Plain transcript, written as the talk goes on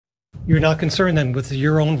You're not concerned then with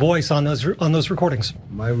your own voice on those recordings?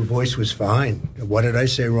 My voice was fine. What did I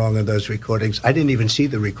say wrong on those recordings? I didn't even see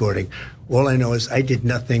the recording. All I know is I did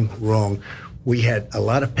nothing wrong. We had a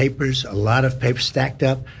lot of papers stacked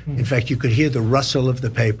up. In fact, you could hear the rustle of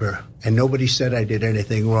the paper, and nobody said I did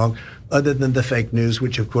anything wrong other than the fake news,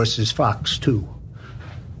 which of course is Fox too.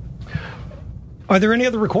 Are there any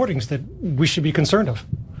other recordings that we should be concerned of?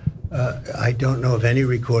 I don't know of any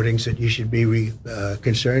recordings that you should be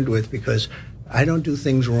concerned with, because I don't do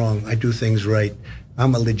things wrong. I do things right.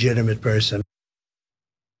 I'm a legitimate person.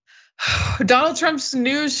 Donald Trump's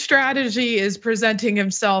news strategy is presenting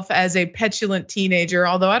himself as a petulant teenager,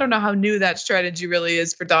 although I don't know how new that strategy really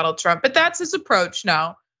is for Donald Trump, but that's his approach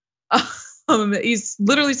now. He's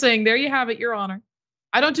literally saying, there you have it, Your Honor.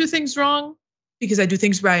 I don't do things wrong because I do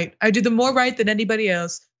things right. I do them more right than anybody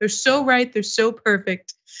else. They're so right, they're so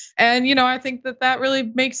perfect. And I think that really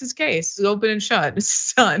makes his case. It's open and shut. It's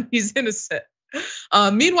his son, he's innocent.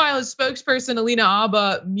 Meanwhile, his spokesperson, Alina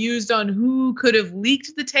Habba, mused on who could have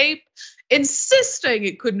leaked the tape, insisting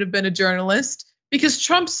it couldn't have been a journalist because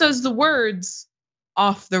Trump says the words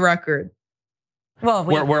off the record. Well,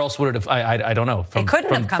 where else would it have? I don't know. It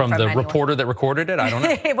couldn't have come from the anyone. Reporter that recorded it. I don't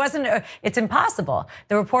know. It wasn't. It's impossible.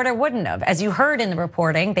 The reporter wouldn't have. As you heard in the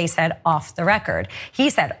reporting, they said off the record.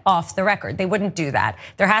 He said off the record. They wouldn't do that.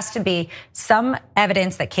 There has to be some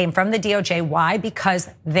evidence that came from the DOJ. Why? Because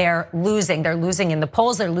they're losing. They're losing in the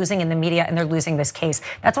polls. They're losing in the media, and they're losing this case.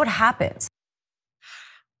 That's what happens.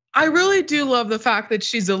 I really do love the fact that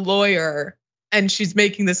she's a lawyer and she's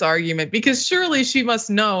making this argument, because surely she must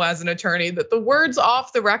know as an attorney that the words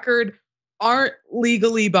off the record aren't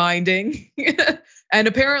legally binding. And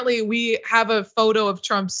apparently we have a photo of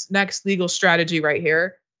Trump's next legal strategy right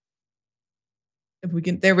here. If we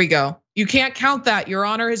can, there we go. You can't count that, Your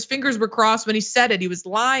Honor. His fingers were crossed when he said it. He was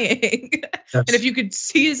lying. And if you could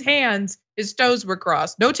see his hands, his toes were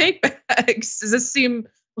crossed. No take backs. Does this seem,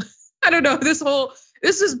 I don't know,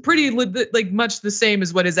 this is pretty like much the same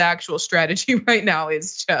as what his actual strategy right now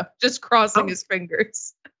is, Jeff. Just crossing his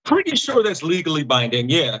fingers. Pretty sure that's legally binding,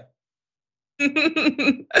 yeah. But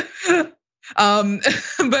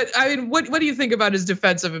I mean, what do you think about his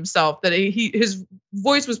defense of himself? That his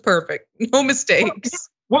voice was perfect, no mistakes.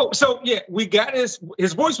 Well, so yeah, we got his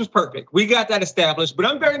voice was perfect. We got that established, but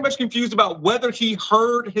I'm very much confused about whether he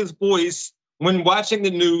heard his voice when watching the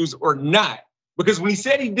news or not. Because when he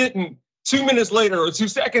said he didn't, 2 minutes later or 2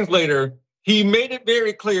 seconds later, he made it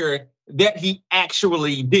very clear that he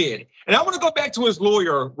actually did. And I want to go back to his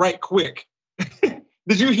lawyer right quick.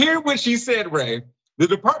 Did you hear what she said, Ray? The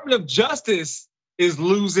Department of Justice is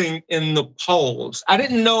losing in the polls. I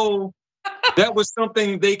didn't know that was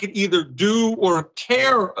something they could either do or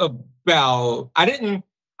care about. I'm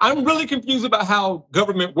really confused about how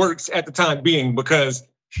government works at the time being, because,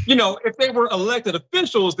 if they were elected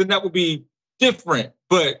officials, then that would be different.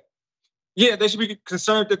 But yeah, they should be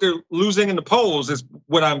concerned that they're losing in the polls is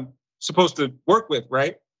what I'm supposed to work with,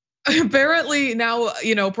 right? Apparently now,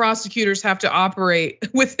 prosecutors have to operate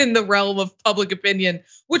within the realm of public opinion,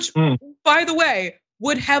 which, by the way,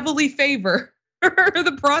 would heavily favor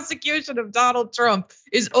the prosecution of Donald Trump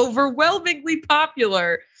is overwhelmingly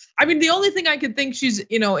popular. I mean, the only thing I could think she's,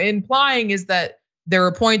 implying is that they're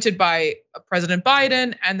appointed by President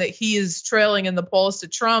Biden and that he is trailing in the polls to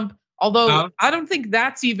Trump. Although I don't think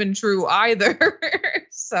that's even true either.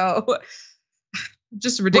 So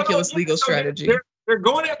just a ridiculous legal strategy. They're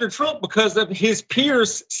going after Trump because of his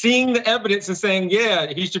peers seeing the evidence and saying,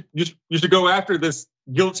 yeah, you should go after this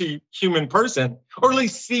guilty human person, or at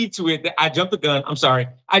least see to it that I jumped the gun. I'm sorry,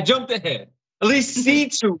 I jumped ahead. At least see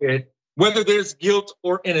to it whether there's guilt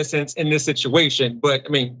or innocence in this situation. But I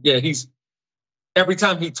mean, yeah, every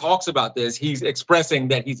time he talks about this, he's expressing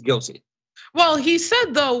that he's guilty. Well, he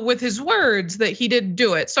said, though, with his words that he didn't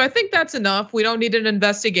do it. So I think that's enough. We don't need an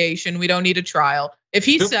investigation. We don't need a trial. If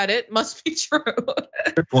he said it, must be true.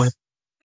 Good point.